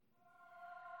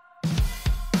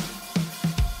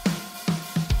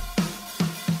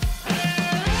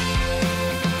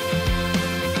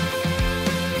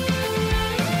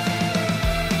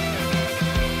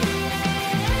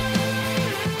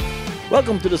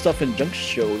Welcome to the Stuff and Junk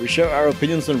Show, where we share our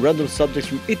opinions on random subjects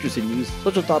from interesting news,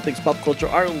 social topics, pop culture,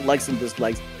 our likes and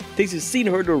dislikes, things you've seen,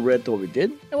 heard, or read, to what we did,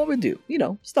 and what we do. You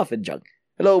know, stuff and junk.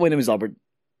 Hello, my name is Albert.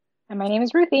 And my name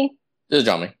is Ruthie. This is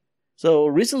Johnny. So,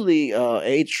 recently, I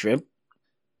ate shrimp.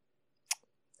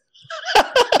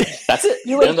 That's it.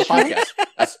 You End of the ate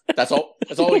podcast. That's all.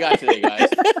 That's all we got today, guys.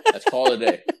 Let's call it a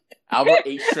day. Albert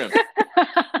ate shrimp.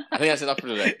 I think that's enough for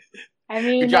today. I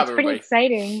mean, Good job, that's pretty everybody.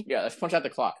 exciting. Yeah, let's punch out the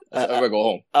clock. Let's everybody go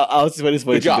home. I was just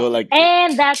waiting to go like...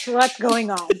 And that's what's going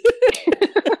on.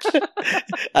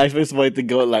 I was waiting to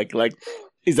go like,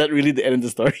 is that really the end of the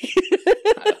story?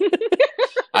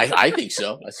 I think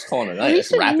so. Let's call it a night. We Let's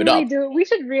should wrap it really up. We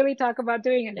should really talk about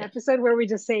doing an episode where we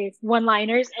just say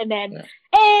one-liners and then, Yeah.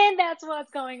 and that's what's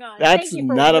going on. That's Thank you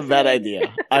for not a listening. bad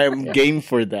idea. I am game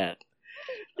for that.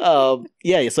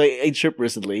 Yeah, so I ate shrimp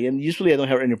recently, and usually I don't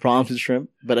have any problems with shrimp,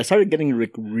 but I started getting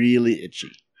really itchy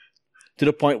to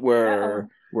the point where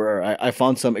I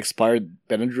found some expired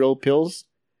Benadryl pills,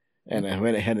 and I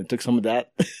went ahead and took some of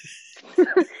that.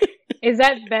 Is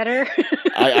that better?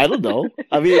 I don't know.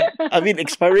 I mean,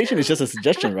 expiration is just a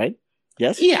suggestion, right?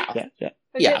 Yes. Yeah. Yeah,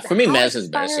 Because for me, how medicine's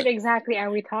expired medicine. exactly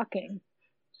are we talking?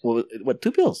 Well, what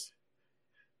 2 pills?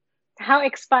 How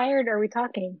expired are we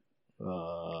talking?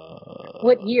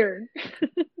 What year?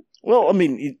 Well, I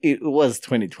mean, it was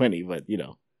 2020, but you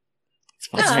know, it's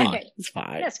fine. Oh, okay. It's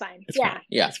fine. That's fine. It's Yeah. fine.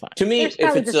 Yeah. It's fine. To me, There's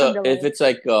probably just some delay. if it's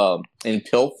like in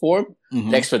pill form,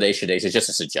 Mhm. the expedition days is just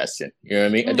a suggestion. You know what I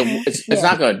mean? And Mhm. it's Yeah.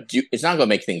 not gonna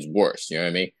make things worse. You know what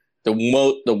I mean?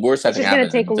 The worst that It's can just gonna happen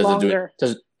take longer.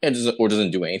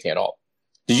 doesn't do anything at all.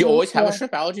 Did you Mhm. always have a Yeah.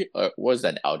 shrimp allergy, or was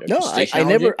that allergy? No, Crustacean I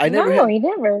never No, had, he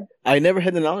never. I never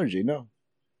had an allergy. No,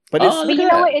 but Oh, it's But look you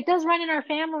at know that. what? It does run in our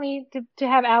family to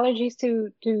have allergies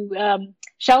to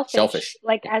shellfish. Shellfish.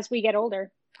 Like as we get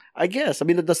older. I guess. I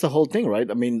mean, that's the whole thing,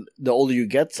 right? I mean, the older you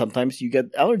get, sometimes you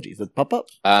get allergies that pop up.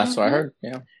 So I Mhm. heard.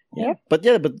 Yeah. Yep. But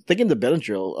taking the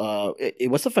Benadryl, it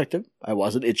was effective. I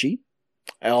wasn't itchy.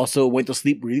 I also went to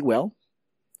sleep really well.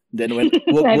 Then when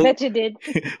I bet you did.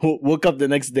 woke up the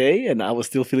next day and I was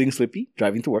still feeling sleepy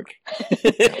driving to work.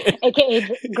 AKA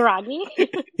groggy.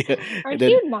 Yeah. Aren't And then-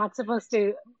 you not supposed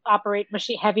to operate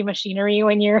heavy machinery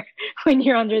when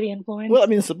you're under the influence? Well, I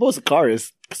mean, I suppose a car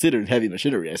is considered heavy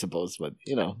machinery, I suppose, but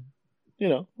you know,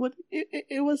 what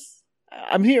it was.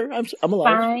 I'm here. I'm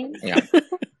alive. Fine. Yeah.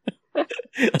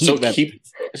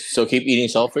 So keep eating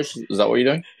shellfish. Is that what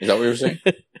you're doing? Is that what you're saying?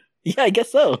 Yeah, I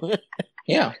guess so.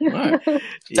 Yeah. All right.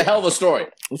 It's a hell of a story.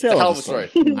 It's It's a hell of a story.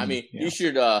 I mean, Yeah. you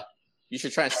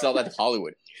should try and sell that to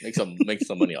Hollywood. Make some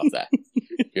money off that.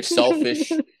 Your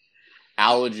selfish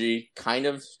allergy kind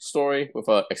of story with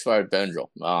a expired Benadryl.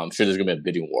 I'm sure there's gonna be a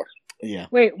bidding war. Yeah.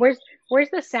 Wait, where's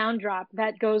the sound drop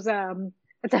that goes?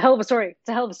 It's a hell of a story. It's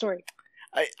a hell of a story.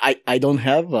 I don't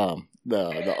have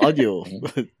the audio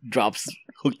drops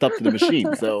hooked up to the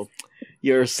machine, so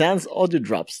your Sans audio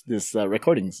drops this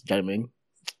recordings, gentlemen.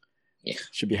 Yeah.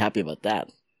 Should be happy about that.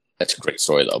 That's a great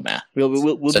story, though, man. We'll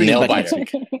It's a bring it nail back next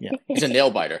biter. week. Yeah. It's a nail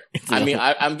biter. It's a I mean,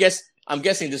 nail- I'm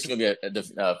guessing this is gonna be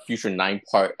the future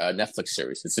 9-part Netflix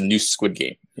series. It's a new Squid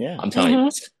Game. Yeah. I'm telling you,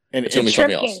 Mhm. And it's gonna be it's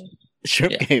something Shrimp else. game.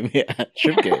 shrimp Yeah. game, yeah,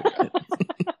 shrimp game.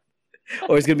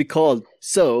 Or it's gonna be called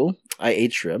 "So I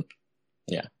Ate Shrimp."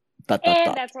 Yeah. Dot,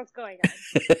 And that's what's going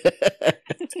on.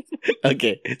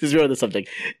 Okay, since we're on the subject,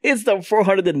 it's the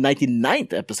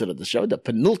 499th episode of the show, the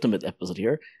penultimate episode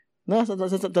here. No,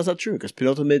 that's not true, because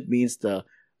penultimate means the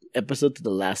episode to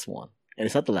the last one, and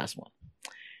it's not the last one.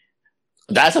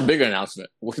 That's a bigger announcement.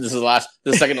 This is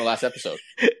the second to last episode.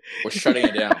 We're shutting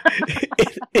it down.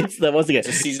 It's the once again, It's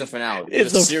a season finale. It's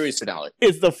It's a a- series finale.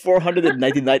 it's the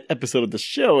 499th episode of the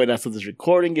show, and as of this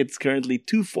recording, it's currently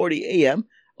 2:40 a.m.,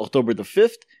 October the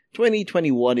 5th,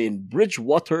 2021, in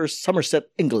Bridgewater, Somerset,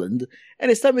 England,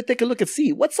 and it's time to take a look and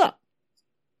see what's up.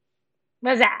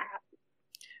 What's that?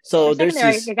 So For a there's second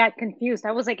there, this. I got confused.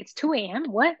 I was like, it's 2 a.m.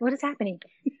 What? What is happening?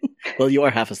 Well, you are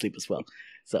half asleep as well.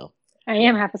 So, I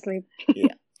am half asleep.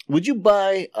 would you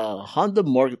buy a Honda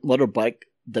motorbike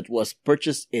that was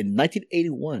purchased in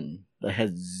 1981 that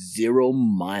has 0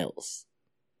 miles?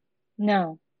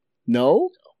 No. No?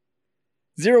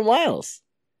 0 miles.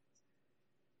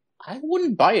 I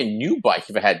wouldn't buy a new bike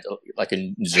if it had like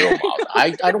a 0 miles.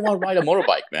 I don't want to ride a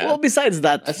motorbike, man. Well, besides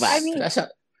that That's, fact. I mean- that's not,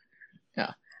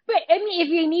 But I mean, if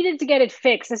you needed to get it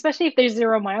fixed, especially if there's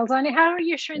 0 miles on it, how are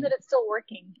you sure that it's still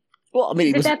working? well, I mean, it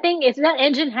If was, if that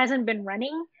engine hasn't been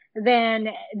running, then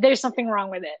there's something wrong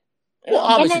with it. well,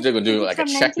 obviously And they're then gonna do it's like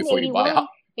a from check before you buy it. 1981.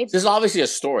 It's There's obviously a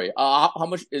story. How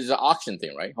much is the auction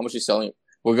thing, right? How much is selling?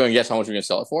 We're going to guess how much we're going to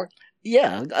sell it for.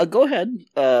 yeah, go ahead.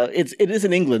 It is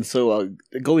in England, so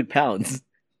go with pounds.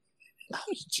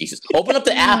 Jesus. Open up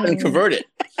the app and convert it.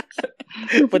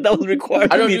 But that was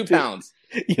required. I don't me do to- pounds.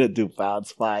 You don't do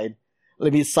pounds. Fine.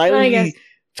 Let me silently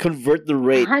convert the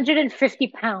rate. 150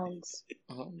 pounds.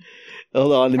 Hold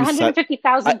on. Let me.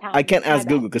 150,000 pounds. I can't ask My bad.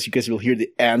 Google because you guys will hear the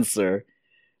answer.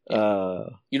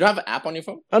 You don't have an app on your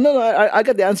phone? Oh no, I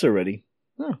got the answer already.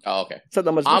 Oh, okay. It's not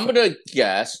that much. I'm different. gonna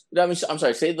guess. I'm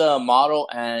sorry. Say the model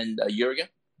and a year again.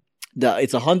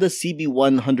 It's a Honda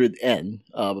CB100N,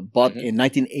 bought in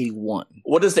 1981.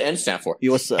 What does the N stand for? It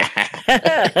was I'm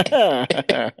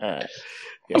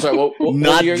sorry. What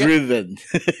not year again? driven,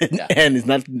 Yeah. and it's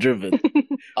not driven.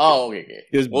 Oh, okay.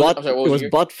 It was What bought. I'm sorry, what It was was the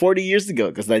year? bought 40 years ago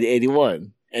because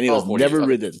 1981, and it Oh, was 40 never years, okay.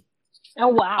 ridden. Oh,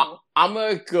 wow. I'm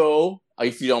gonna go.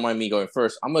 If you don't mind me going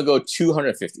first, I'm gonna go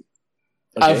 250.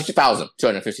 Okay. 50,000.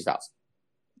 250,000.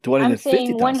 I'm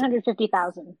saying 250,000.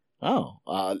 150,000. Oh,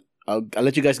 I'll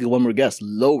let you guys get one more guess.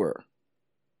 Lower.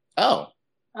 Oh,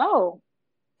 Oh.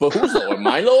 but who's lower?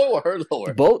 Mine lower or her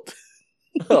lower? Both.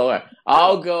 Oh, all right.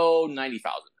 I'll go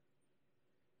 90,000.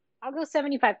 I'll go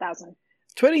 75,000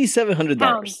 $2,700.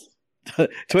 pounds.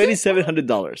 $2,700, I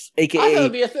thought aka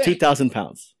it'd be a thing. 2,000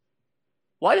 pounds.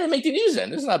 Why didn't it make the news then?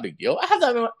 This is not a big deal. I have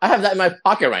that in my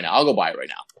pocket right now. I'll go buy it right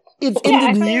now. It's Yeah, I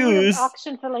in the thought it was news.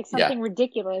 auction for like something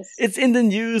ridiculous. It's in the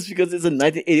news because it's a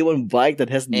 1981 bike that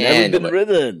has never And been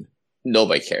nobody- ridden.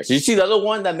 Nobody cares. Did you see the other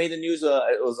one that made the news?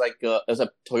 It was like it was a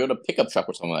Toyota pickup truck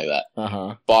or something like that.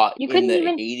 Bought You in couldn't the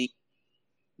even- 80s.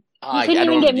 You I couldn't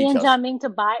don't even know get the me and details. John Ming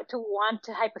to want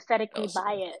to hypothetically Oh,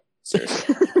 buy it.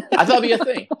 Seriously. I thought it'd be a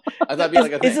thing. I thought it'd be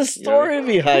like a thing. It's a story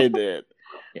behind it.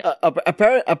 Yeah.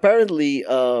 Apparently,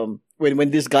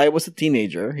 when this guy was a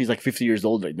teenager, he's like 50 years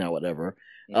old right now, whatever.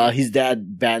 His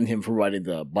dad banned him from riding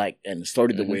the bike and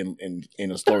stored it away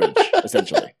in a storage,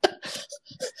 essentially.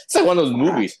 It's like one of those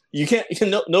movies. You can't.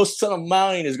 No son of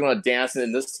mine is going to dance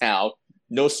in this town.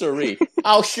 No siree.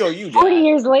 I'll show you, 40 Dad.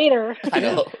 years later. I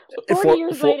know. 40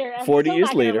 years later. I'm 40 still years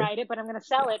not gonna later. ride it, but I'm going to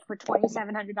sell it for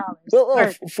 $2,700.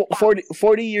 Well, Or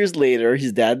 40 years later,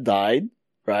 his dad died,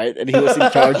 right? And he was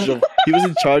in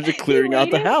charge of clearing out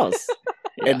the waited. house.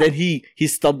 And then he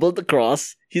stumbled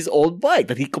across his old bike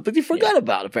that he completely forgot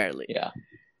about, apparently. Yeah.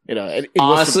 And it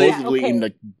Honestly- was supposedly Yeah, okay. in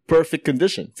like perfect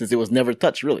condition since it was never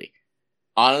touched, really.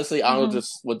 Honestly, I don't Mm-hmm. know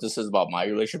what this is about my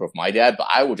relationship with my dad, but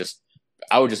I would just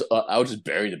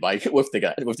bury the bike with the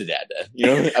dad. Then, you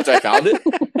know, after I found it,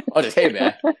 I'll just, hey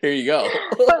man, here you go.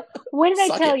 But what did I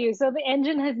Suck tell it. you? So the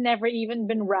engine has never even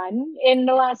been run in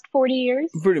the last 40 years.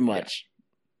 Pretty much.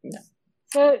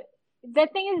 So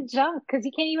that thing is junk because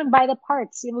you can't even buy the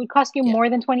parts. It would cost you more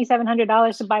than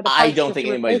 $2,700 to buy the parts. I don't just think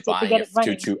to anybody's replace buying get it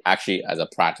running. to actually as a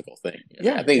practical thing. You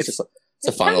know? Yeah, I think it's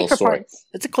a fun money little for story. parts.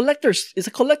 It's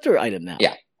a collector item now.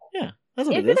 Yeah. Yeah. That's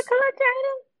what Is it it is. a collector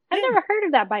item? I've Yeah. never heard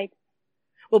of that bike.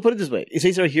 Well, put it this way. It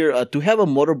says right here, to have a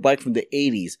motorbike from the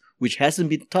 80s, which hasn't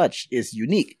been touched, is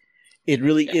unique. It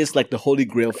really is like the holy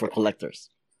grail for collectors.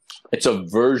 It's a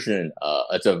version.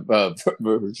 It's a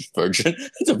virgin.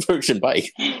 It's a virgin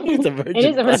bike. It's a virgin It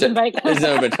is a bike. virgin bike. It's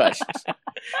never been touched.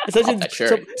 Essentially, Oh, that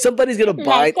cherry. somebody's gonna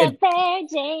buy Like it, a and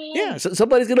virgin. yeah, so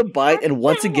somebody's gonna buy it, and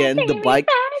once again, the bike.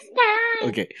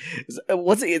 Okay,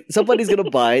 somebody's gonna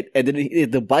buy it, and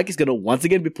then the bike is gonna once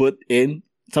again be put in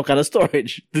some kind of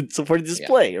storage for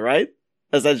display, right?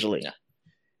 Essentially, Yeah.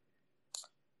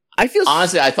 I feel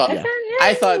Honestly, I thought Yeah.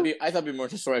 I thought it'd be more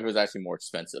historic if it was actually more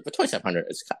expensive. But 2,700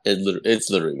 it's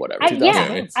literally whatever. Yeah,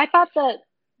 2000. I thought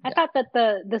that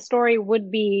the story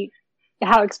would be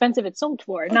how expensive it sold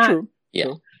for. Oh, Not true.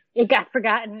 Yeah. it got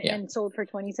forgotten Yeah. and sold for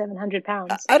 2,700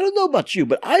 pounds. I don't know about you,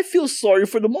 but I feel sorry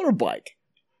for the motorbike.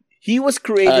 He was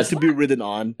created to be ridden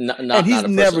on. And he's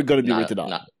never gonna be written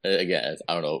on. Again,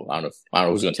 I don't know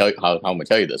who's going to tell you how I'm going to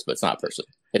tell you this, but it's not a person.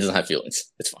 It doesn't have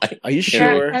feelings. It's fine. Are you Yeah.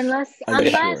 sure? Unless Are you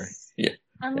sure? Yeah.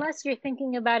 unless you're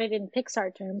thinking about it in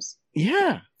Pixar terms.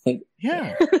 Yeah,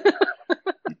 yeah.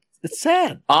 It's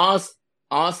sad.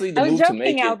 Honestly, the I was move to joking,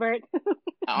 make it. Albert.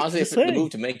 Honestly, Just the saying.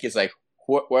 move to make is like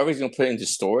whoever he's going to put it into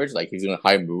storage, like he's going to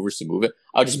hire movers to move it.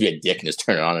 I'll just be a dick and just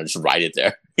turn it on and just ride it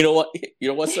there. You know what? You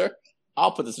know what, sir?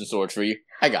 I'll put this in storage for you.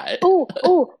 I got it. Ooh,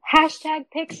 hashtag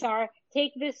Pixar.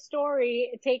 Take this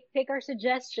story, take our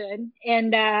suggestion,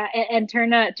 and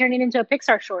turn it into a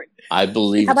Pixar short. I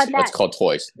believe How about it's that? called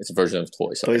Toys. It's a version of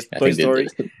Toy Story. Toy I think they Story?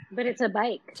 did. But it's a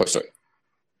bike. Toy Story.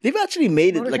 They've actually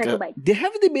made it like Motorcycle bike.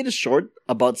 haven't they made a short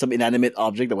about some inanimate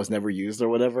object that was never used or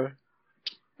whatever?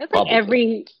 That's like Probably.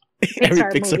 every Every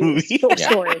Pixar, Pixar movie. movie. Yeah,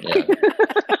 story. yeah.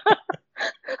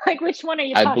 Like which one are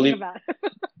you I talking believe- about?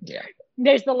 Yeah.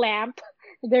 There's the lamp.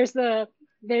 There's the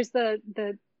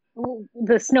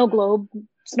snow globe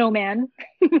snowman.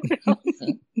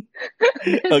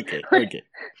 Okay.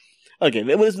 Okay,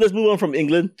 let's move on from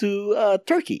England to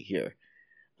Turkey here.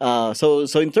 So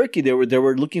in Turkey they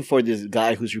were looking for this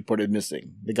guy who's reported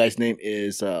missing. The guy's name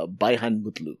is Bayhan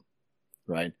Mutlu,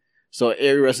 right? So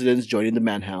area residents joining the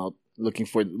manhunt, looking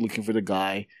for the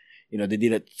guy. You know, they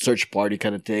did a search party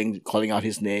kind of thing, calling out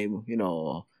his name. You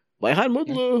know, Bayhan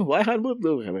Mutlu, Bayhan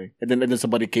Mutlu, and then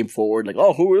somebody came forward like,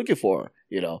 oh, who are we looking for?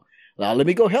 You know, well, let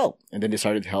me go help. And then they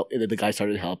started help. And then the guy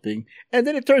started helping, and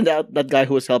then it turned out that guy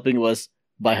who was helping was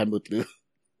Bayhan Mutlu.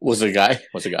 Was it a guy? It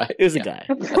was a guy.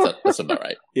 That's about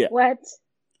right. Yeah. What?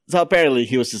 So apparently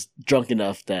he was just drunk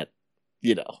enough that,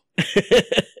 you know.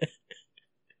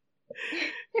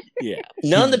 Yeah.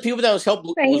 None of the people that was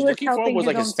looking for him was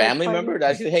like his his own family search member. party.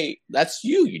 That said, hey, that's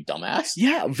you dumbass.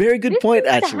 Yeah, very good point,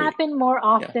 This seems actually. to happen more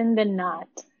often than not.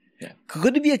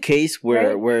 Could it be a case where,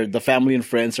 Right? where the family and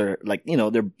friends are like, you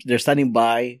know, they're standing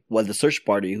by while the search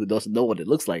party, who doesn't know what it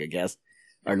looks like, I guess,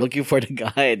 are looking for the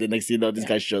guy, and the next thing you know, this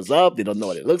guy shows up, they don't know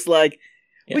what it looks like.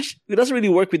 Yeah. Which it doesn't really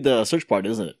work with the search party,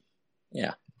 doesn't it?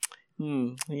 Yeah.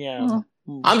 Yeah.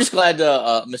 I'm just glad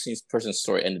the missing person's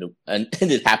story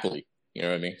ended happily. You know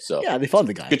what I mean? So Yeah, they found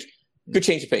the guy. good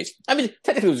change of pace. I mean,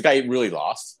 technically, this guy really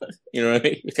lost. You know what I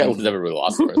mean? This guy was never really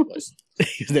lost in the first place.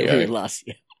 He's never Yeah. really lost.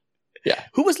 Yeah. Yeah.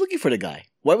 Who was looking for the guy?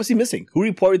 Why was he missing? Who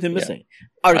reported him Yeah. missing?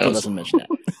 Article don't- doesn't mention that.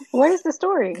 What is the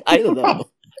story? I don't know.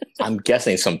 I'm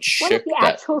guessing some What is chick the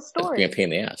that actual that's being story? a pain in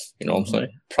the ass. You know what I'm saying?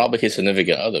 Probably his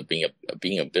significant other being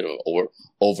a bit of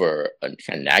over kind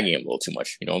of nagging him a little too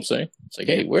much. You know what I'm saying? It's like,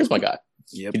 hey, where's my guy?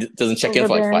 Yep. He doesn't check in for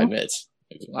like 5 Overbearing. minutes.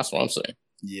 That's what I'm saying.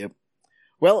 Yep.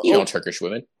 Well, You know, Turkish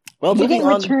women. well, You moving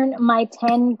didn't on. return my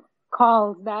 10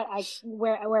 calls that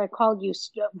where I called you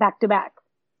back to back.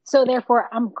 So therefore,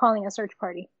 I'm calling a search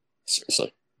party.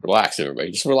 Seriously, relax,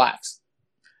 everybody. Just relax.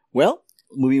 Well,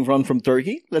 moving on from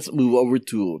Turkey, let's move over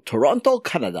to Toronto,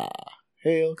 Canada.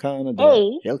 Hail Canada.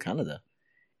 Hey. Hail Canada.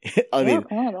 I mean,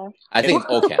 Canada. I think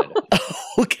it's all Canada.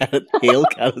 oh, Canada. Hail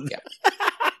Canada.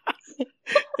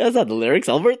 That's not the lyrics,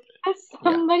 Albert. Has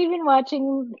somebody been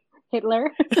watching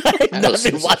Hitler? I've not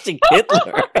been watching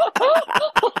Hitler.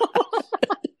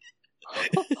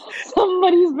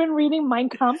 Somebody's been reading Mein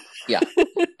Kampf.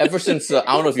 Ever since I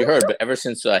don't know if you heard, but ever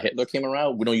since Hitler came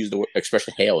around, we don't use the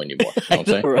expression "hail" anymore. You know what I'm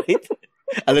saying? Right?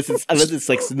 Unless it's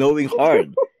like snowing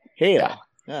hard. Hail.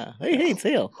 Yeah. Hey, it's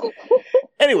hail.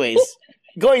 Anyways,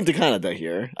 going to Canada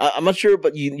here. I'm not sure,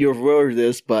 but you're aware of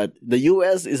this, but the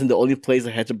U.S. isn't the only place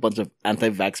that has a bunch of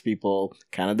anti-vax people.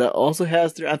 Canada also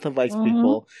has their anti-vax Mhm.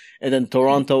 people. And then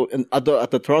Toronto, and at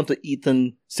the Toronto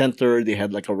Eaton Center, they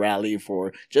had like a rally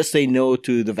for just say no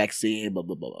to the vaccine, blah,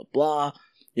 blah, blah, blah, blah.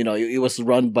 You know, it was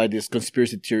run by this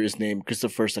conspiracy theorist named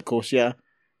Christopher Sakosia,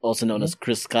 also known as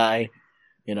Chris Sky.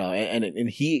 You know, and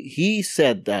he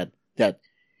said that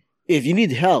if you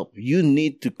need help, you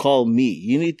need to call me.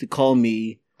 You need to call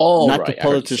me, Oh, not right. the I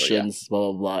heard this, politicians,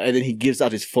 blah, blah, blah. And then he gives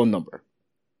out his phone number.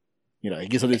 You know, he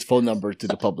gives out his phone number to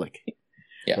the public.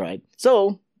 Yeah. Right?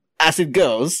 So, as it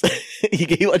goes, he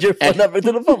gave out your phone number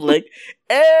to the public.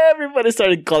 Everybody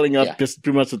started calling up Yeah. just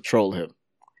pretty much to troll him.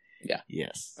 Yeah.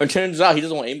 Yes. It turns out he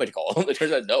doesn't want anybody to call him. It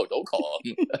turns out, no, don't call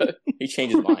him. He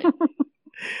changed his mind.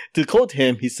 To quote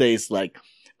him, he says like,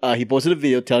 he posted a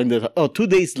video telling 2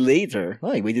 days later,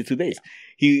 he waited 2 days.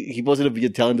 He posted a video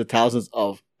telling the thousands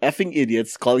of effing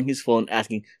idiots calling his phone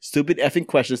asking stupid effing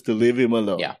questions to leave him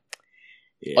alone. Yeah.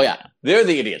 Oh yeah, they're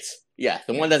the idiots. Yeah,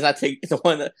 the one that's not taking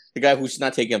the guy who's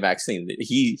not taking a vaccine.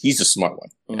 He's the smart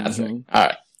one. That's right. Mhm. All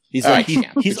right. He's All like, right, he-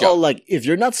 Cam. he's Good all job. like, if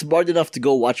you're not smart enough to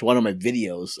go watch one of my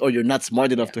videos, or you're not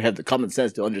smart enough to have the common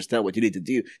sense to understand what you need to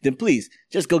do, then please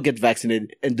just go get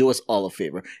vaccinated and do us all a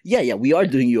favor. Yeah, we are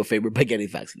doing you a favor by getting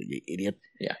vaccinated, you idiot.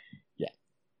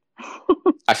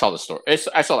 I saw the story.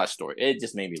 I saw that story. It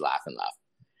just made me laugh and laugh.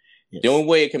 Yes. The only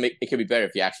way it could be better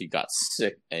if you actually got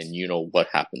sick and you know what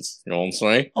happens. You know what I'm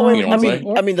saying? Oh, You know what I'm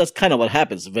saying? I mean, that's kind of what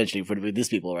happens eventually with these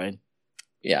people, right?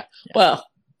 Yeah. Well,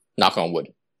 knock on wood.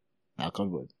 Knock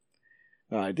on wood.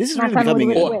 All right, this is Knock really on wood becoming.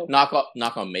 with Or wood.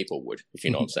 knock on maple wood, if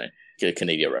you know what I'm saying. Get a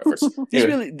Canadian reference. This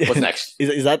Anyway, really, what's next?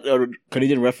 is that a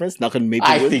Canadian reference? Knock on Maplewood.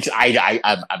 I think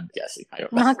I'm guessing. I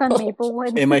don't know. Knock on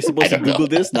Maplewood. Am I supposed I to don't know. Google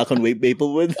this? Knock on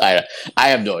Maplewood. I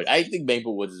have no idea. I think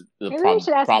Maplewood is the Maybe we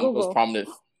should ask most Google. prominent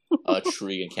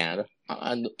tree in Canada.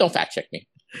 Don't fact check me.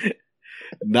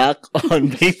 Knock on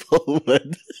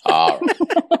Maplewood. All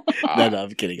right. No,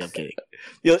 I'm kidding.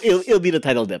 It'll be the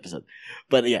title of the episode.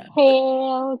 But yeah,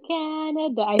 Hail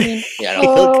Canada. I mean, Yeah,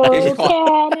 oh, no.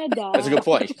 Canada. That's a good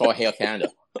point. You should call it Hail Canada.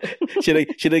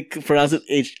 should I pronounce it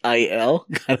HIL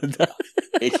Canada?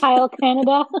 Hail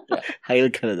Canada. Hail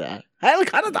Canada. Hail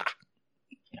Canada.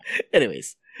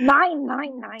 Anyways,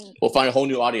 999. We'll find a whole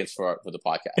new audience for the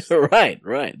podcast.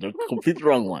 right, the completely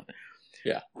wrong one.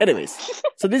 Yeah. Anyways,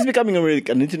 so this is becoming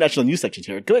an international news section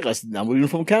here. Quick, now moving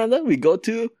from Canada, we go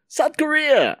to South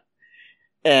Korea.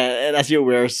 And as you're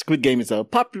aware, Squid Game is a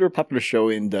popular show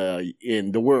in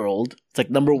the world. It's like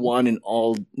number one in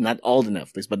not all the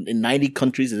Netflix, but in 90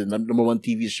 countries, it's the number one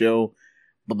TV show.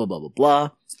 Blah blah blah blah blah.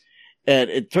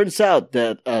 And it turns out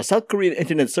that South Korean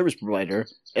internet service provider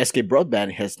SK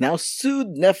Broadband has now sued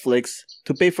Netflix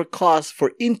to pay for costs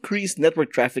for increased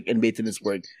network traffic and maintenance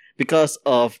work because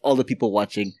of all the people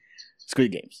watching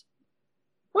Squid Games.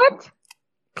 What?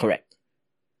 Correct.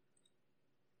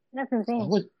 That's insane.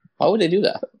 Why would they do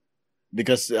that?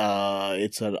 Because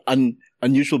it's an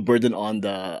unusual burden on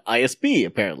the ISP,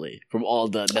 apparently, from all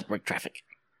the network traffic.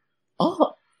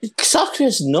 Oh, South Korea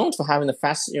is known for having the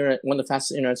fastest internet, one of the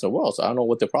fastest internets in the world. So I don't know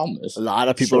what the problem is. A lot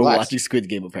of people are watching Squid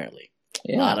Game, apparently.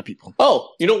 Yeah. A lot of people. Oh,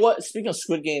 you know what? Speaking of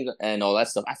Squid Game and all that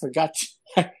stuff, I forgot.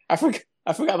 I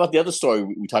forgot about the other story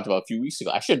we talked about a few weeks ago.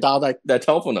 I should dial that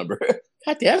telephone number.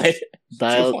 God damn it!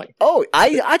 I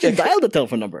actually dialed the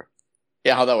telephone number.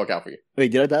 Yeah, how'd that work out for you?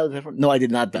 Wait, did I dial the telephone? No, I did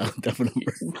not dial the telephone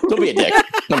number. Don't be a dick.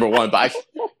 Number one, but it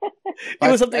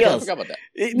was something else. I forgot about that.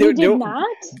 You did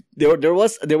not? There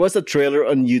was a trailer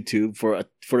on YouTube for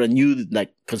a new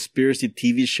like conspiracy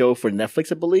TV show for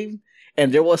Netflix, I believe,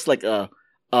 and there was like a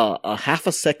half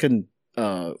a second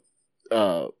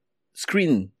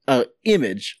screen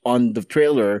image on the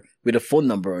trailer with a phone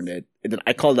number on it, and then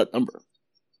I called that number.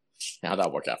 How'd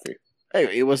that work out for you?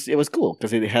 Anyway, it was cool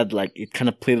because it had like it kind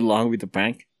of played along with the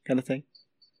prank kind of thing.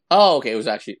 Oh, okay. It was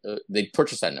actually they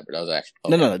purchased that number. That was actually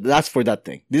okay. No. That's for that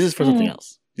thing. This is for something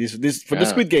else. This for the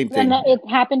Squid Game thing. And it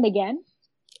happened again.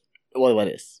 What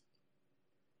is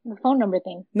the phone number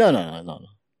thing? No.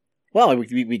 Well,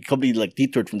 we completely like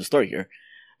detoured from the story here,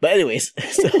 but anyways,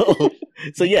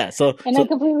 so yeah, so I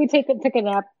completely took a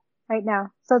nap right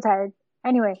now. So tired.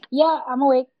 Anyway, yeah, I'm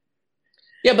awake.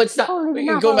 Yeah, but it's not.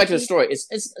 Going back to the story,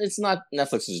 it's not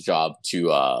Netflix's job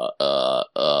to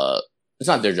it's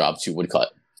not their job to what do you call it?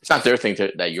 It's not their thing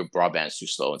that your broadband is too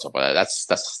slow and stuff like that.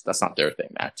 That's not their thing,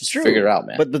 man. Just figure it out,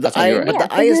 man. But figure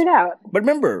it out. But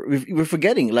remember, we're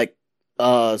forgetting like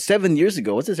 7 years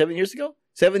ago. What's it? 7 years ago?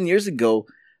 7 years ago,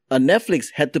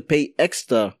 Netflix had to pay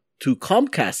extra to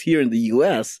Comcast here in the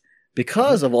U.S.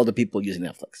 because of all the people using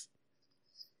Netflix.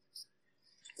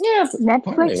 Yeah,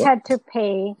 Netflix had to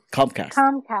pay Comcast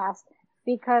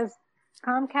because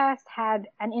Comcast had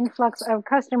an influx of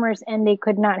customers and they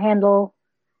couldn't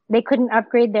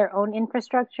upgrade their own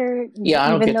infrastructure.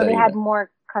 Yeah, even though they had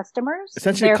more customers.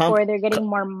 Therefore, they're getting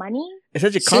more money.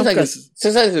 Essentially, seems like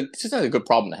a good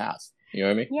problem to have. You know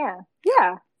what I mean?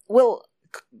 Yeah. Well,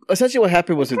 essentially, what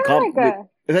happened was with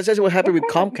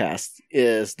Comcast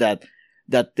is that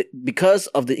because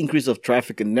of the increase of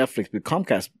traffic in Netflix with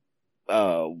Comcast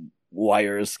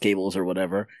wires, cables, or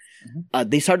whatever,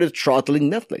 they started throttling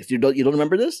Netflix. You don't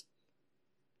remember this?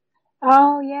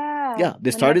 Oh yeah. Yeah,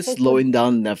 they started slowing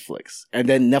down Netflix, and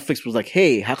then Netflix was like,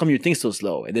 "Hey, how come your thing's so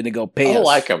slow?" And then they go, "Pay us." I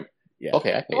like them. Yeah.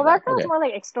 Okay, I pay well, that sounds more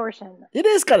like extortion. It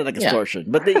is kind of like extortion,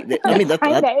 but I mean,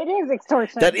 it is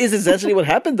extortion. That is essentially what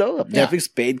happened, though. Netflix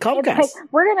paid Comcast. Like,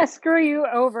 we're gonna screw you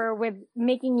over with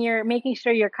making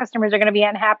sure your customers are gonna be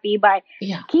unhappy by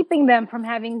keeping them from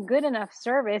having good enough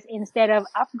service instead of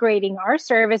upgrading our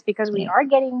service because we are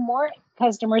getting more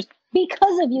customers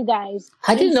because of you guys.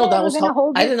 I didn't know that was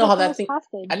how. I didn't know how that thing. I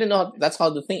didn't know that's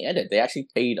how the thing ended. They actually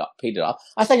paid it off.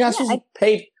 I think that's supposed to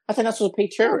pay. I think that's supposed to pay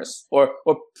terrorists or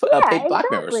pay black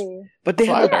members. But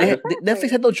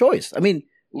Netflix had no choice. I mean,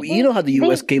 you know how the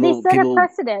U.S. cable a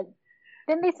precedent.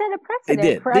 Then they set a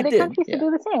precedent for other countries to do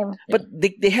the same. But they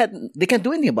can't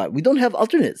do anything about it. We don't have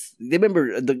alternates.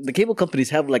 Remember, the cable companies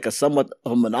have like a somewhat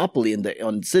of a monopoly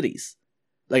on cities.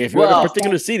 Like if you're in a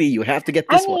particular city, you have to get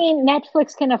this one. I mean,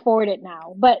 Netflix can afford it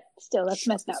now, but still, that's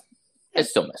messed up.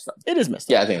 It's still messed up. It is messed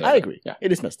up. Yeah, I think I agree. Yeah,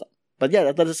 it is messed up. But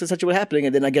yeah, that is essentially what's happening.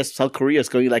 And then I guess South Korea is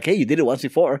going like, "Hey, you did it once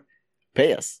before,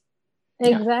 pay us."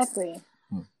 Exactly.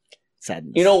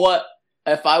 Sadness. You know what?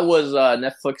 If I was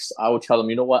Netflix, I would tell them,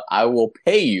 you know what? I will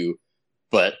pay you,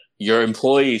 but your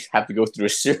employees have to go through a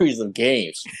series of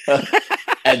games,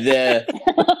 and then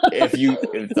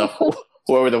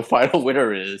whoever the final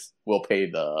winner is will pay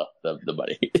the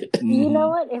money. You know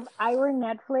what? If I were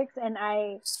Netflix and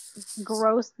I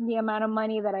grossed the amount of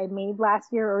money that I made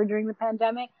last year or during the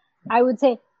pandemic, I would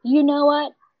say, you know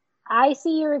what? I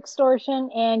see your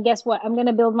extortion, and guess what? I'm going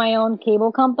to build my own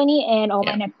cable company, and all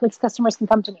my Netflix customers can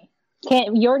come to me.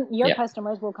 Your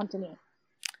customers will come to me.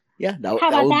 Yeah,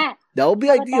 that would be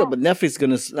ideal. But Netflix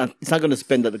it's not gonna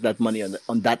spend that money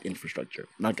on that infrastructure.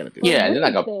 Not gonna do it. Yeah, they're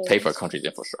not gonna pay for a country's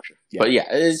infrastructure. Yeah. But yeah,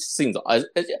 it seems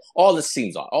all this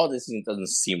doesn't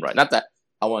seem right. Not that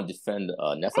I want to defend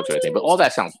Netflix or anything, but all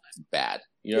that sounds bad.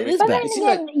 You know what I mean? But bad.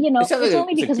 then again, it's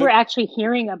only because we're actually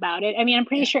hearing about it. I mean, I'm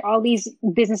pretty sure all these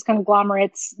business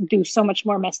conglomerates do so much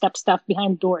more messed up stuff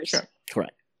behind doors. Sure.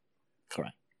 Correct.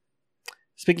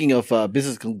 Speaking of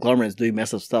business conglomerates doing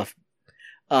messed up stuff,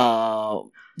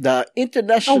 the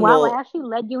international... Oh, wow. I actually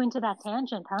led you into that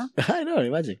tangent, huh? I know,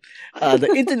 imagine.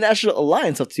 The International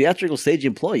Alliance of Theatrical Stage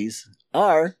Employees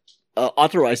are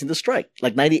authorizing the strike.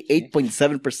 Like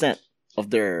 98.7% of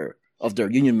their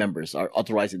union members are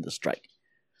authorizing the strike.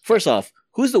 First off,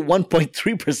 who's the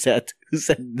 1.3% who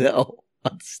said no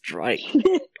on strike?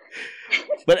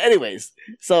 But anyways,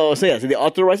 so they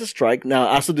authorized the strike.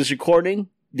 Now, as of this recording,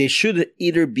 they should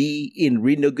either be in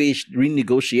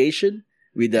renegotiation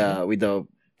with the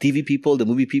TV people, the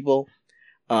movie people.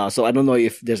 So I don't know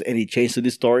if there's any change to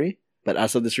this story. But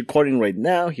as of this recording right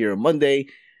now, here on Monday,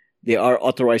 they are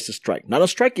authorized to strike. Not on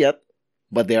strike yet,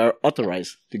 but they are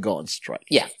authorized to go on strike.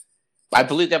 Yeah. I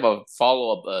believe they have a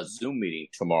follow-up Zoom meeting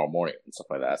tomorrow morning and stuff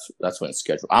like that. That's when it's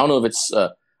scheduled. I don't know if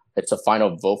it's a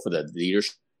final vote for the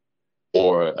leadership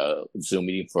or a Zoom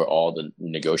meeting for all the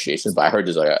negotiations, but I heard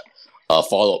there's like a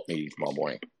follow-up meeting tomorrow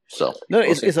morning. So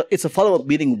it's a follow-up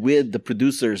meeting with the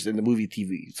producers in the movie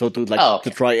TV. So to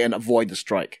try and avoid the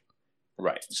strike.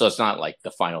 Right. So it's not like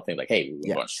the final thing, like, hey,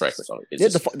 we're on strike or something.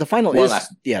 It's the final is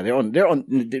they're on.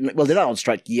 Well, they're not on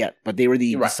strike yet, but they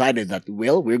already decided that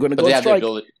we're going to go on strike.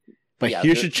 But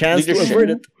here's your chance to avert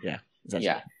it. Yeah.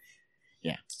 Exactly.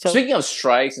 Yeah. So, speaking of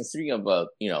strikes and speaking of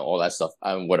all that stuff,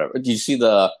 whatever. Did you see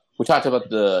we talked about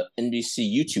the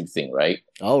NBC YouTube thing, right?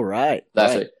 Oh, right.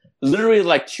 That's it. Literally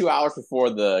like 2 hours before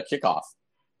the kickoff,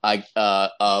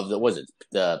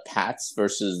 the Pats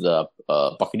versus the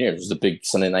Buccaneers. It was the big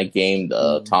Sunday night game.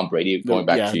 The Tom Brady going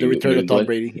back to the return of Tom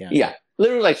Brady. Yeah.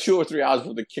 Literally like 2 or 3 hours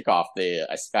before the kickoff,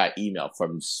 I got an email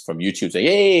from YouTube saying,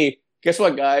 "Hey, guess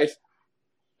what, guys?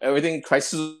 Everything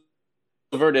crisis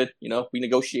averted. We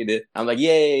negotiated." I'm like,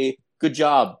 "Yay! Good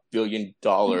job,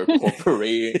 billion-dollar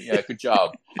corporation. Yeah, good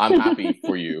job. I'm happy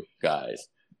for you guys.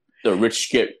 The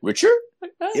rich get richer."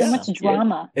 So much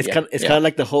drama. It's kind of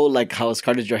like the whole how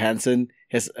Scarlett Johansson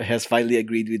has finally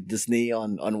agreed with Disney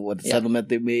on what settlement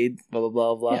they made. Blah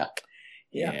blah blah blah.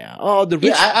 Yeah. Oh, the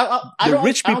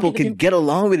rich people can get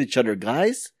along with each other,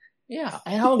 guys. Yeah,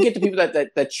 I don't get the people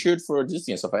that cheered for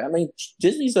Disney and stuff. I mean,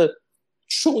 Disney's a $1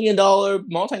 trillion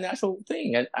multinational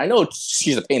thing, and I know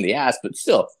she's a pain in the ass, but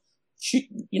still, she,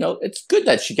 it's good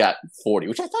that she got 40,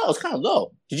 which I thought was kind of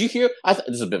low. Did you hear? I thought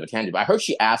this is a bit of a tangent, but I heard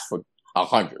she asked for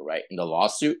 100, right, in the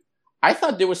lawsuit. I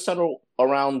thought they would settle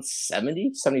around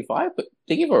 70, 75, but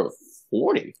they gave her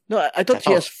 40. No, I thought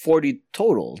she has 40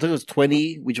 total. I think it was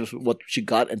 20, which was what she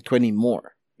got, and 20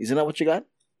 more. Isn't that what she got?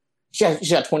 She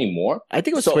got 20 more? I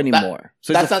think it was 20 more.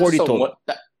 So it's a 40 total.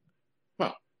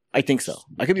 I think so.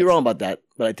 I could be wrong about that,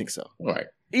 but I think so. All right.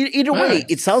 Either way,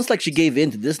 it sounds like she gave in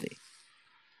to Disney.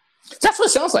 That's what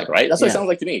it sounds like, right? That's what it sounds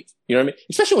like to me. You know what I mean?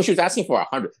 Especially when she was asking for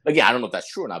 100. Again, I don't know if that's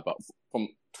true or not, but from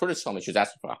Twitter telling me she was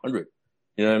asking for 100.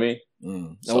 You know what I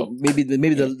mean? So maybe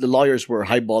the lawyers were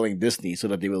highballing Disney so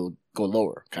that they will go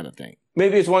lower, kind of thing.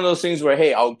 Maybe it's one of those things where,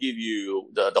 hey, I'll give you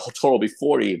the whole total will be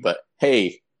 40, but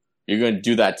hey, you're going to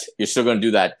do that. You're still going to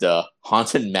do that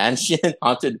haunted mansion,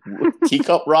 haunted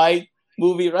teacup ride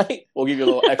movie, right? We'll give you a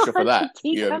little extra for that.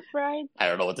 Teacup ride? I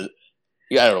don't know what that.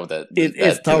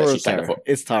 It's Tower of Terror.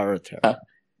 It's Tower of Terror.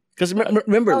 Because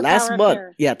remember last month,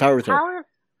 Tower of Terror.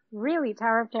 Really,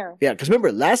 Tower of Terror. Yeah, because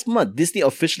remember last month Disney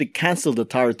officially canceled the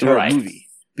Tower of Terror movie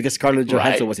because Scarlett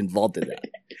Johansson was involved in that.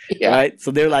 Right?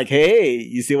 So they're like, "Hey,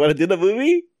 you see what I did in the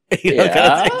movie?" Kind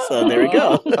of thing. So there we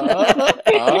go.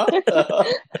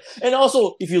 And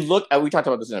also, if you look, we talked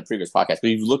about this in a previous podcast,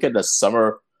 but if you look at the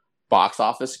summer box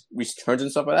office returns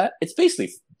and stuff like that, it's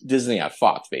basically Disney at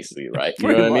Fox, basically, right? You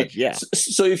know what I mean? Yeah.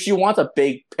 So if she wants a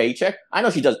big paycheck, I know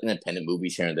she does independent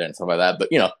movies here and there and stuff like that, but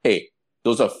hey,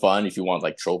 those are fun if you want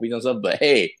like trophies and stuff. But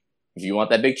hey, if you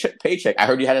want that big paycheck, I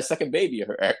heard you had a second baby.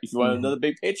 If you want another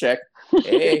big paycheck,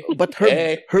 hey. But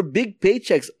her big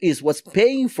paychecks is what's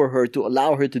paying for her to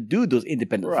allow her to do those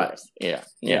independent films.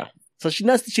 Yeah. So she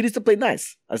needs to play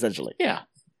nice, essentially. Yeah.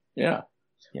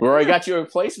 We already got you a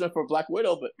replacement for Black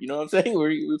Widow, but you know what I'm saying?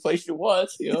 We replaced you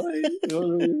once.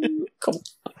 Come on.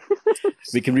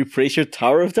 We can replace your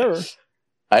Tower of Terror.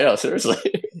 I know, seriously.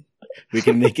 We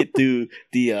can make it to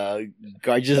the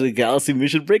Guardians of the Galaxy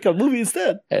Mission Breakout movie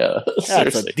instead. Yeah,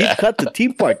 that's a deep cut to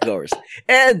theme park goers.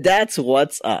 And that's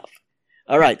what's up.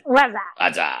 All right.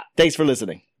 What's up? Thanks for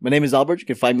listening. My name is Albert. You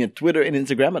can find me on Twitter and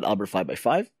Instagram at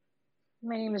Albert5x5.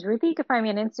 My name is Ruthie. You can find me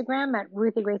on Instagram at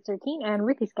RuthieGrace13 and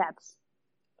RuthieScats.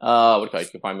 You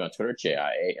can find me on Twitter,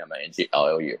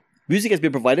 JIAMINGLLU. Music has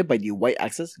been provided by the White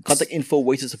Access. Contact info,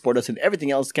 ways to support us, and everything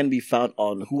else can be found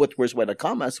on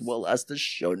whowhatwhereswhy.com as well as the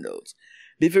show notes.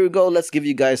 Before we go, let's give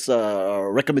you guys a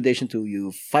recommendation to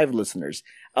you 5 listeners.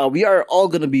 We are all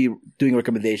going to be doing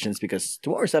recommendations because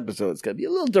tomorrow's episode is going to be a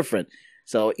little different.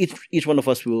 So each one of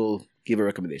us will give a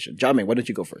recommendation. Jiaming, why don't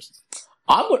you go first?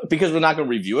 Because we're not going to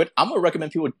review it, I'm going to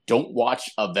recommend people don't watch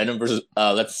Venom versus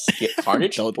Let's Get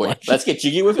Carnage. Let's Get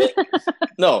Jiggy with it.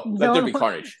 No, let there be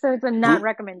carnage. So it's a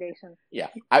non-recommendation. Yeah,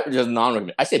 just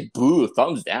non-recommendation. I said boo,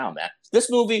 thumbs down, man.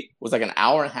 This movie was like an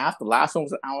hour and a half. The last one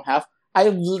was an hour and a half. I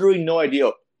have literally no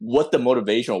idea what the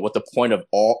motivation or what the point of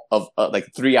all of like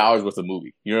 3 hours worth of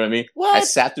movie. You know what I mean? What? I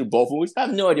sat through both movies. I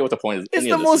have no idea what the point is. It's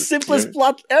the most simplest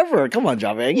plot ever. Come on,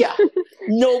 Jiaming. Yeah,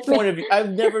 no point of view. I've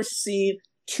never seen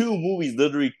 2 movies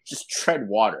literally just tread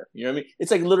water. You know what I mean?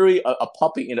 It's like literally a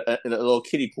puppy in a little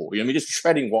kiddie pool. You know what I mean? Just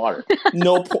treading water.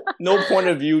 No point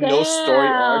of view, no story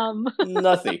arc,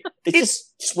 nothing.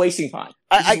 It's just wasting time.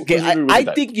 I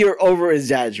think you're over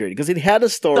exaggerating because it had a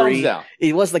story. Thumbs down.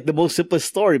 It was like the most simplest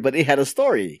story, but it had a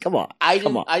story. Come on. I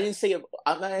didn't say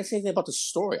anything about the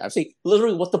story. I'm saying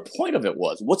literally what the point of it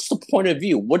was. What's the point of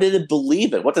view? What did it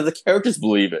believe in? What did the characters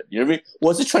believe in? You know what I mean?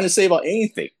 What's it trying to say about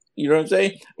anything? You know what I'm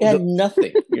saying? It had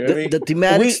nothing. You know what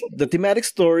I mean? The thematic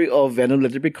story of Venom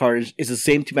Let There Be Carnage is the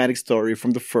same thematic story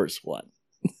from the first one.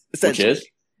 Which is?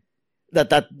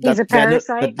 He's a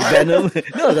parasite. Venom and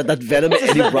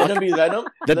Eddie Brock.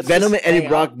 That Venom and Eddie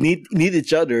Brock need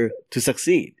each other to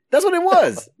succeed. That's what it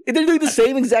was. They're doing the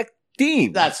same exact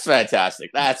theme. That's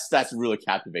fantastic. That's really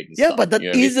captivating. Yeah, stuff, but that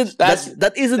you know isn't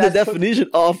the definition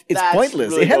of it's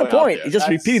pointless. Really it had a point. It's just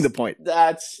repeating the point.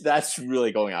 That's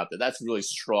really going out there. That's really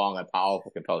strong and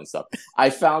powerful, compelling stuff.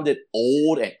 I found it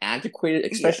old and antiquated,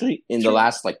 especially in the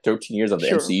last like 13 years of the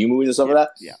MCU movies and stuff like that.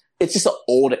 Yeah. It's just an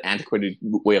old and antiquated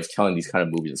way of telling these kind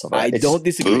of movies and stuff like that. I don't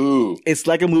disagree. Boo. It's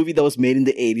like a movie that was made in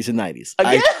the 80s and 90s.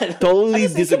 Again? I totally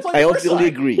disagree. I totally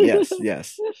agree. Yes. I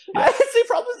say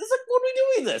probably it's like, what are we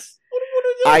doing this? What are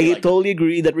we doing? I totally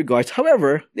agree in that regards.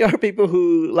 However, there are people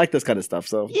who like this kind of stuff.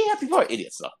 So yeah, people are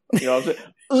idiots though. You know what I'm saying?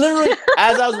 Literally,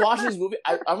 as I was watching this movie,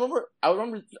 I remember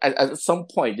at some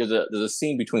point there's a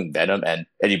scene between Venom and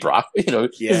Eddie Brock.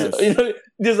 Yes.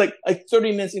 There's like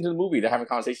 30 minutes into the movie, they're having a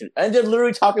conversation, and they're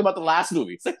literally talking about the last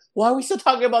movie. It's like, why are we still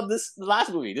talking about the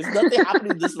last movie? There's nothing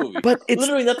happening in this movie. But it's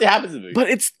literally nothing happens in the movie. But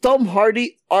it's Tom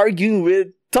Hardy arguing with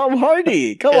Tom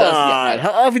Hardy. Come on,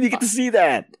 how often do you get to see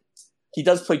that? He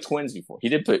does play twins before. He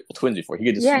did play twins before. He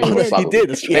could just he did.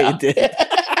 That's right, he did.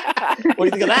 What do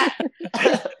you think of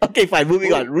that? Okay, fine.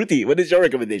 Moving on. Ruthie, what is your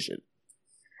recommendation?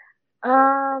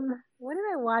 What did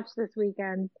I watch this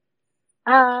weekend?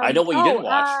 I know what you didn't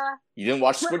watch. You didn't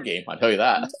watch Squid Game. I'll tell you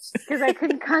that. Because I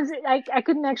couldn't I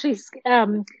couldn't actually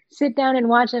sit down and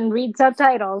watch and read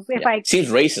subtitles. Seems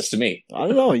racist to me. I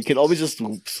don't know. You can always just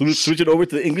switch it over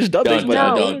to the English dubbing.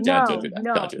 Don't do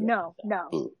that.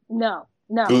 No.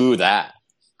 Boo that.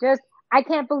 I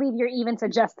can't believe you're even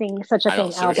suggesting such a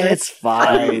thing, Albert. It's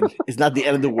fine. It's not the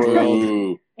end of the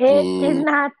world. It is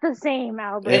not the same,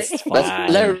 Albert. It's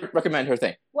fine. Let her recommend her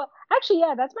thing. Well, actually,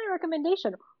 yeah, that's my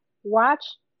recommendation. Watch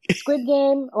Squid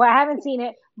Game. Well, I haven't seen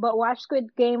it, but watch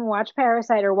Squid Game, watch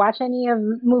Parasite, or watch any of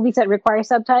movies that require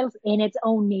subtitles in its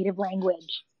own native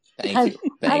language. Thank you.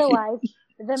 Otherwise,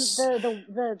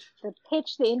 the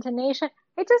pitch, the intonation,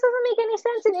 it just doesn't make any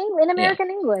sense in American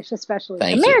English, especially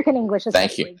American English,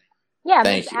 especially. Thank you. Yeah,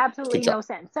 makes absolutely no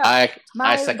sense. So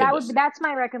that's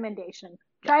my recommendation.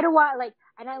 Try to watch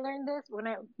and I learned this when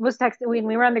I was texting when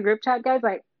we were on the group chat, guys.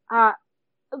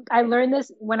 I learned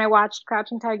this when I watched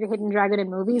Crouching Tiger, Hidden Dragon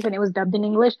in movies, and it was dubbed in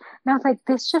English. And I was like,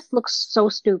 this just looks so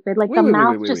stupid. Like the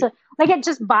mouth it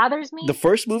just bothers me. The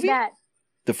first movie.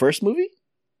 The first movie.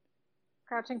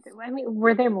 Crouching. I mean,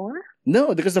 were there more?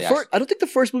 No, because first. I don't think the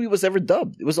first movie was ever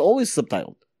dubbed. It was always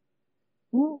subtitled.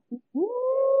 No,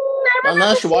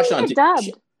 she watched it on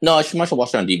DVD. No, she must have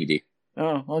watched it on DVD.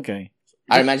 Oh, okay.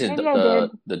 I imagine the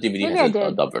DVD has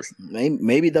a dub version.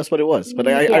 Maybe that's what it was. But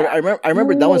I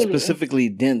remember that one specifically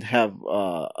didn't have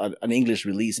an English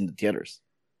release in the theaters.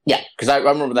 Yeah, because I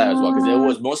remember that as well. Because it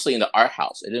was mostly in the art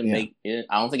house. It didn't make.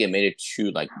 I don't think it made it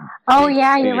to like. Oh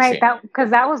yeah, you're right.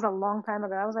 Because that was a long time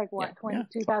ago. That was like what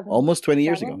 2000. Almost 20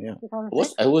 years ago. Yeah.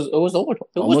 It was over.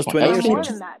 Almost 20 years ago. More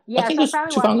than that. Yeah, I think it was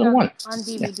 2001 on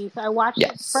DVD. So I watched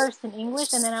it first in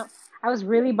English, and then I was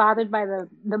really bothered by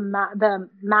the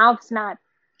mouths not.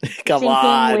 Come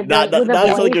on, that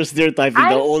sounds like you're stereotyping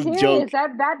the old joke.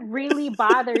 That really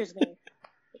bothers me.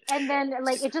 And then,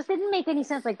 it just didn't make any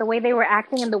sense. Like, the way they were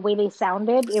acting and the way they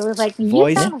sounded. It was like,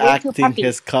 voice acting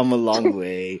has come a long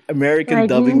way. American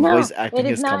dubbing voice acting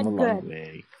has come a long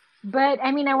way. But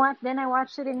I mean, I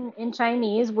watched it in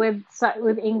Chinese with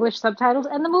English subtitles,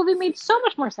 and the movie made so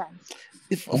much more sense.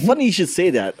 It's funny you should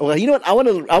say that. Well, you know what? I want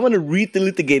to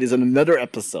relitigate this on another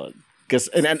episode because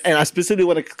and I specifically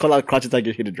want to call out Crouching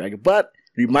Tiger, Hidden Dragon. But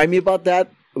remind me about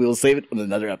that. We will save it on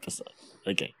another episode.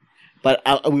 Okay. But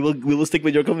we will stick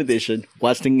with your recommendation.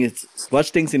 Watch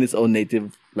things in its own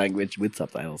native language with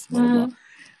subtitles. Blah, blah, blah.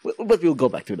 But we'll go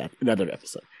back to that in another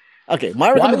episode. Okay,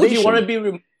 my recommendation.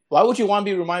 Why would you want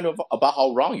to be reminded about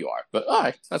how wrong you are? But all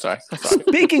right, that's all right.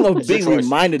 Speaking of being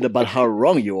reminded about how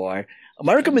wrong you are,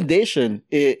 my recommendation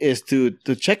is to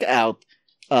check out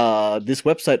this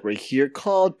website right here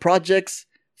called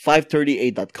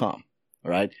projects538.com.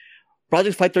 All right,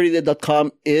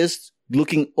 projects538.com is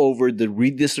looking over the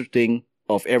redistricting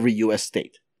of every U.S.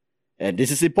 state. And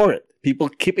this is important. People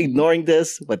keep ignoring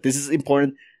this, but this is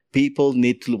important. People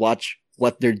need to watch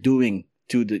what they're doing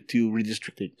to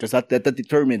redistricting, because that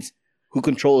determines who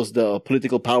controls the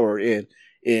political power in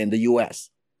the U.S.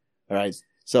 All right.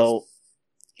 So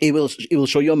it will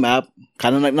show you a map,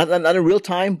 kind of like not in real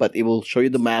time, but it will show you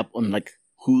the map on like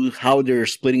how they're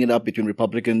splitting it up between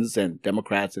Republicans and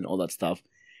Democrats and all that stuff.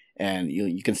 And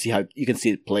you can see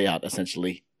it play out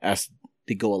essentially as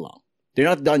they go along. They're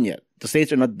not done yet. The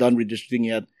states are not done redistricting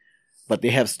yet, but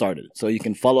they have started. So you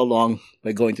can follow along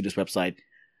by going to this website.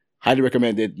 Highly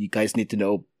recommend it. You guys need to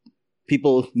know.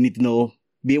 People need to know.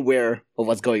 Be aware of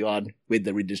what's going on with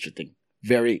the redistricting.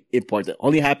 Very important.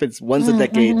 Only happens once a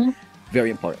decade.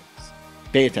 Very important.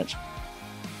 Pay attention.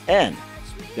 And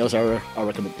those are our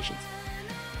recommendations.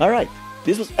 All right.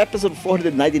 This was episode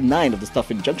 499 of the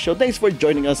Stuff and Junk Show. Thanks for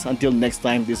joining us. Until next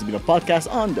time, this has been a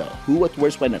podcast on the Who What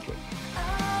Where's Why Network.